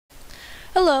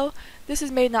Hello, this is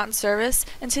Made Not in Service,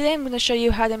 and today I'm going to show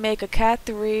you how to make a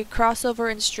Cat3 crossover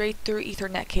and straight through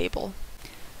Ethernet cable.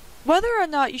 Whether or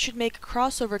not you should make a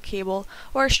crossover cable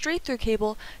or a straight through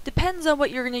cable depends on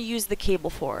what you're going to use the cable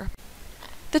for.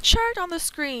 The chart on the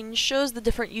screen shows the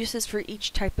different uses for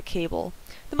each type of cable.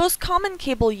 The most common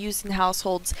cable used in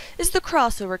households is the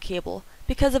crossover cable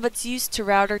because of its use to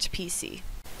router to PC.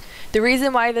 The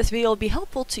reason why this video will be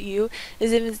helpful to you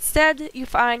is if instead you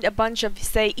find a bunch of,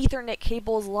 say, Ethernet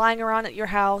cables lying around at your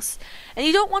house, and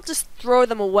you don't want to throw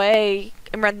them away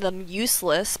and render them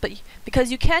useless, but because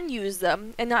you can use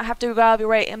them and not have to go out of your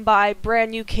way and buy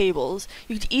brand new cables,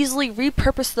 you can easily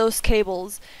repurpose those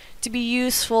cables to be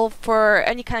useful for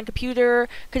any kind of computer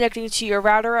connecting to your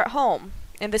router at home.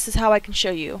 And this is how I can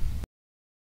show you.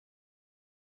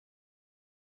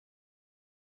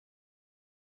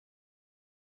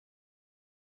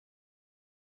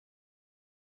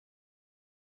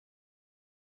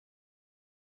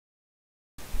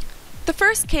 The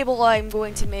first cable I'm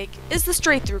going to make is the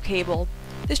straight-through cable.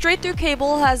 The straight-through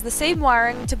cable has the same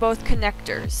wiring to both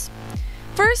connectors.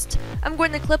 First, I'm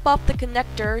going to clip off the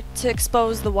connector to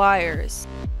expose the wires.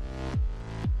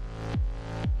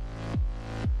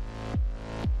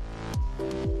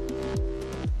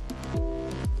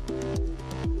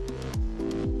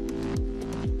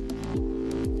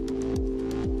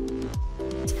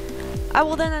 I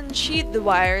will then unsheath the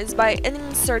wires by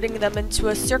inserting them into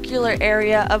a circular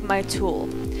area of my tool.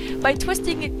 By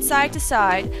twisting it side to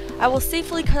side, I will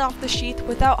safely cut off the sheath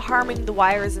without harming the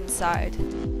wires inside.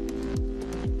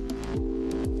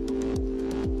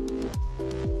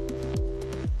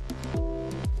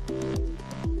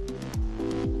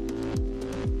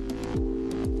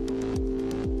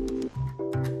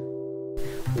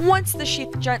 Once the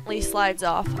sheath gently slides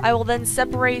off, I will then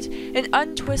separate and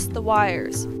untwist the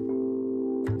wires.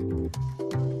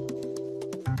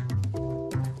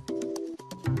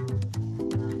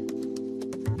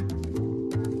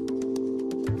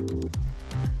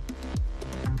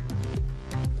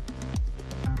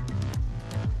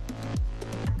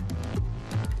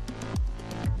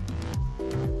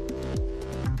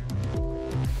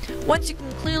 Once you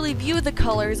can clearly view the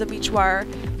colors of each wire,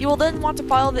 you will then want to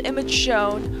follow the image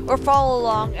shown or follow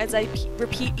along as I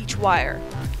repeat each wire.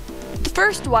 The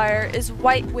first wire is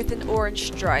white with an orange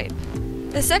stripe.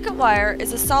 The second wire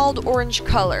is a solid orange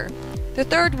color. The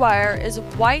third wire is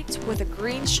white with a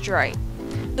green stripe.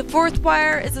 The fourth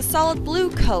wire is a solid blue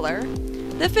color.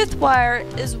 The fifth wire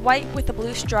is white with a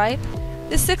blue stripe.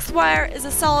 The sixth wire is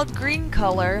a solid green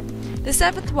color. The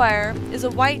seventh wire is a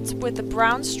white with a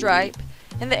brown stripe.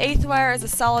 And the eighth wire is a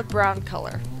solid brown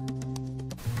color.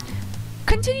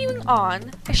 Continuing on,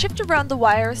 I shift around the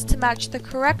wires to match the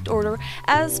correct order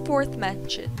as forth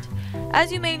mentioned.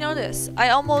 As you may notice, I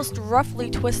almost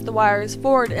roughly twist the wires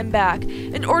forward and back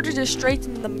in order to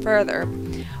straighten them further.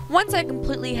 Once I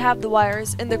completely have the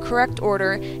wires in the correct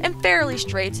order and fairly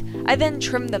straight, I then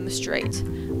trim them straight.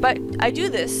 But I do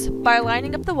this by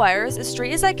lining up the wires as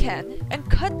straight as I can and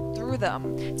cut through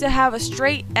them to have a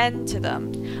straight end to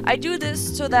them. I do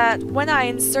this so that when I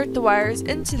insert the wires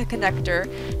into the connector,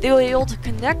 they will be able to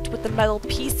connect with the metal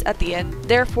piece at the end,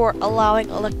 therefore allowing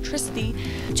electricity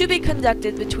to be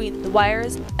conducted between the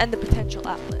wires and the potential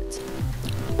outlet.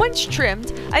 Once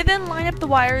trimmed, I then line up the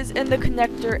wires in the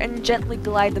connector and gently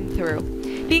glide them through,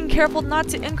 being careful not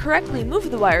to incorrectly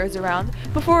move the wires around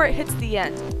before it hits the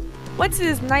end. Once it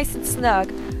is nice and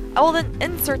snug, I will then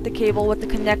insert the cable with the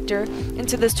connector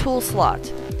into this tool slot.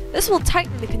 This will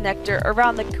tighten the connector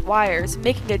around the wires,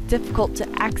 making it difficult to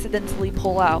accidentally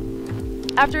pull out.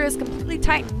 After it is completely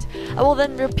tightened, I will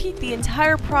then repeat the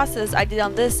entire process I did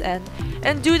on this end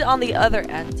and do it on the other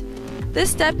end. This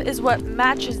step is what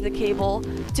matches the cable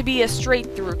to be a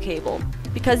straight through cable,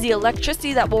 because the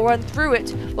electricity that will run through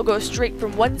it will go straight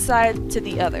from one side to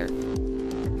the other.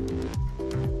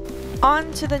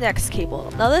 On to the next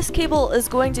cable. Now this cable is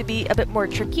going to be a bit more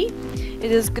tricky.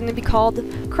 It is going to be called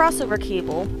crossover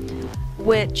cable,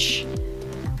 which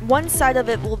one side of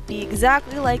it will be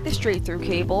exactly like the straight through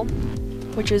cable,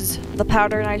 which is the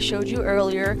pattern I showed you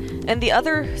earlier, and the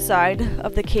other side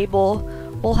of the cable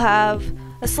will have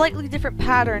a slightly different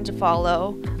pattern to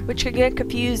follow, which can get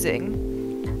confusing,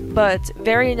 but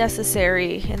very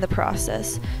necessary in the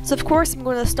process. So of course I'm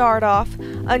going to start off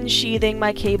unsheathing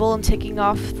my cable and taking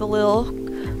off the little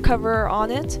cover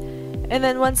on it, and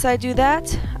then once I do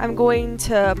that, I'm going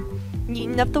to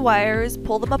neaten up the wires,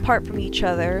 pull them apart from each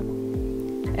other,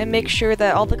 and make sure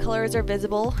that all the colors are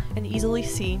visible and easily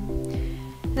seen.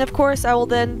 And of course I will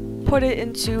then put it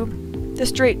into the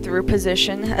straight through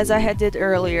position as I had did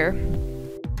earlier.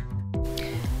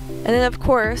 And then of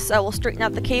course, I will straighten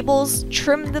out the cables,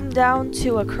 trim them down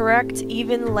to a correct,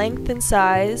 even length and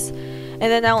size, and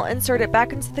then I'll insert it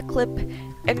back into the clip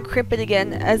and crimp it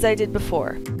again as I did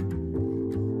before.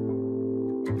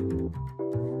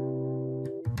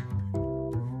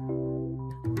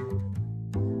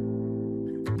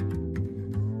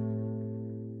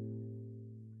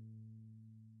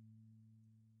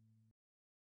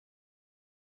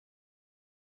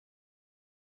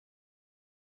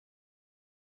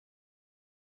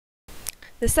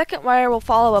 The second wire will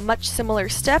follow a much similar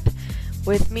step,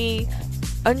 with me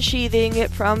unsheathing it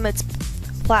from its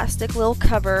plastic little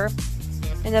cover,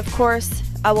 and of course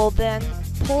I will then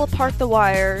pull apart the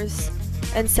wires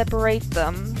and separate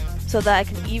them so that I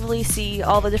can evenly see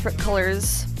all the different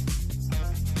colors.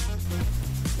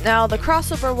 Now the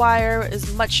crossover wire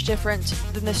is much different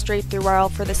than the straight through wire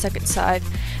for the second side.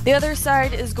 The other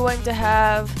side is going to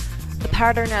have the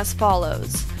pattern as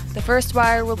follows. The first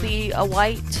wire will be the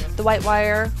white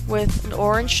wire with an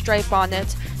orange stripe on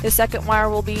it. The second wire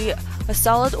will be a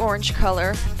solid orange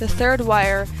color. The third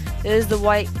wire is the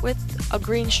white with a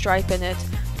green stripe in it.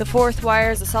 The fourth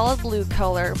wire is a solid blue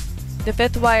color. The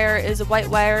fifth wire is a white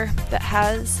wire that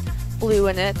has blue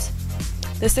in it.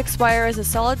 The sixth wire is a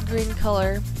solid green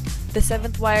color. The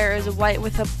seventh wire is a white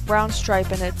with a brown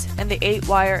stripe in it. And the eighth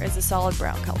wire is a solid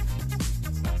brown color.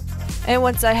 And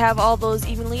once I have all those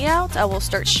evenly out, I will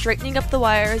start straightening up the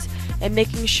wires and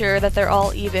making sure that they're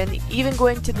all even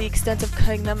going to the extent of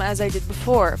cutting them as I did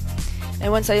before.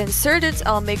 And once I insert it,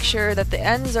 I'll make sure that the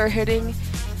ends are hitting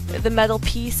the metal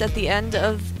piece at the end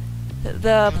of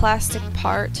the plastic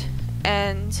part,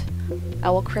 and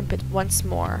I will crimp it once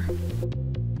more.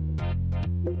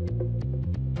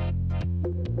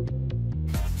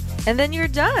 And then you're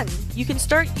done! You can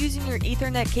start using your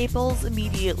Ethernet cables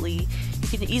immediately.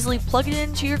 You can easily plug it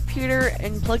into your computer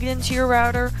and plug it into your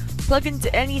router, plug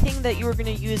into anything that you are going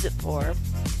to use it for.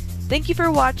 Thank you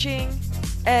for watching,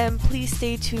 and please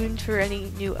stay tuned for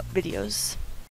any new videos.